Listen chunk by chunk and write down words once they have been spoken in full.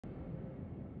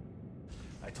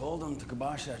I told him to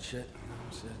kibosh that shit.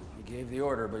 I said, he gave the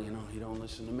order, but you know, he don't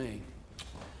listen to me.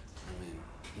 I mean,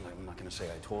 I'm not gonna say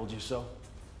I told you so.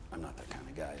 I'm not that kind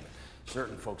of guy, but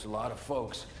certain folks, a lot of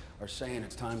folks, are saying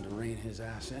it's time to rein his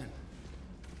ass in.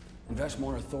 Invest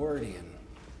more authority in,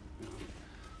 you know,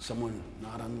 someone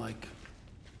not unlike...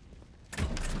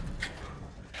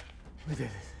 We did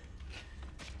it.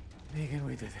 Negan,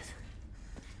 we did it.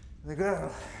 The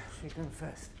girl, she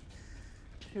confessed.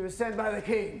 She was sent by the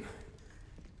king.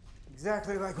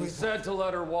 Exactly like we He said to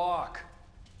let her walk.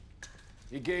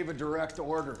 He gave a direct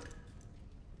order.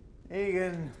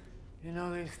 Negan, you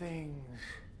know these things.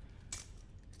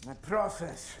 My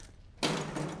process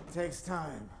takes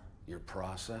time. Your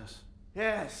process?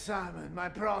 Yes, Simon, my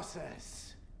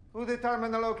process. Who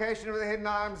determined the location of the hidden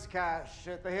arms cache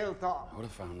at the hilltop? I would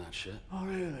have found that shit. Oh,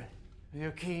 really?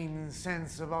 Your keen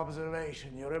sense of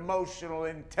observation, your emotional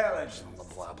intelligence. Blah,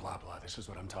 blah, blah, blah. This is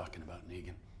what I'm talking about,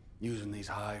 Negan. Using these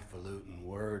highfalutin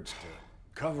words to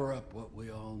cover up what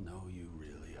we all know you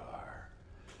really are.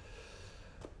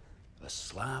 A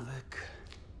Slavic,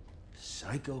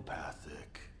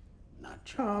 psychopathic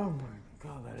nutjob. Oh my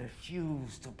God, I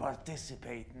refuse to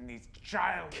participate in these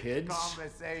childish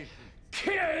conversations.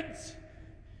 Kids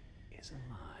is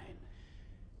a line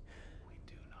we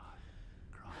do not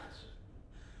cross.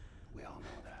 We all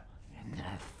know that.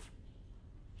 Enough.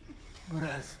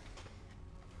 Buraz,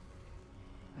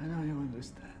 I know you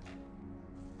understand.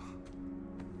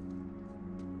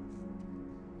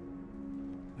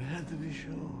 We had to be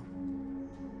sure.